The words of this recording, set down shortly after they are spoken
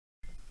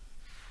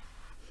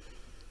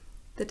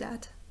The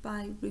Dead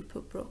by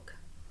Rupert Brooke.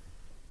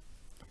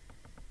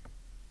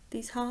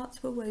 These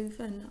hearts were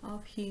woven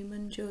of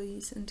human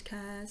joys and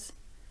cares,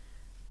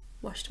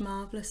 washed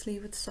marvellously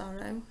with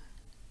sorrow,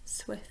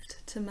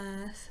 swift to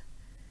mirth.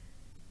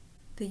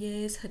 The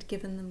years had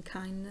given them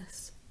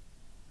kindness.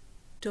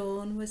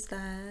 Dawn was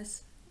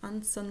theirs,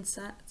 and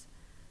sunset,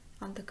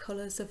 and the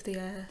colours of the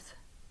earth.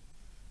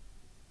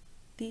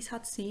 These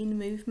had seen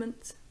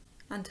movement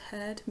and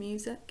heard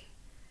music,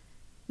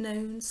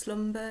 known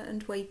slumber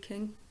and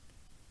waking,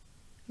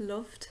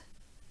 loved,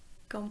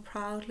 gone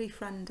proudly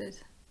friended,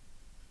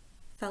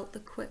 felt the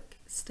quick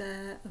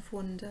stir of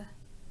wonder,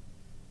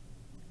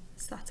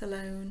 sat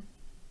alone,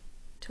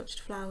 touched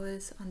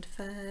flowers and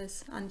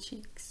furs and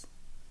cheeks.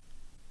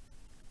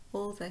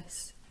 All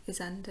this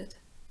is ended.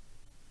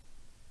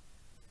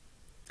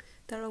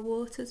 There are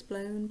waters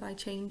blown by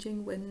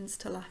changing winds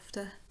to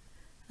laughter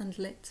and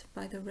lit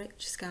by the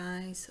rich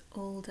skies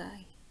all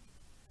day.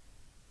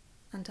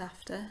 And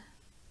after,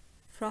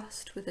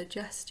 frost with a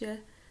gesture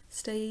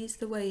stays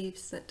the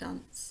waves that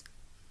dance,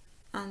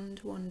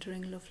 and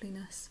wandering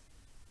loveliness.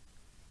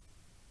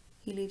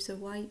 He leaves a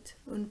white,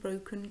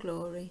 unbroken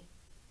glory,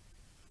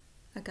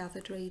 a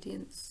gathered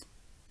radiance,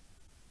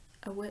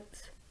 a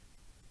width,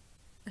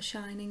 a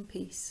shining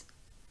peace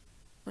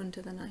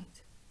under the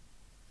night.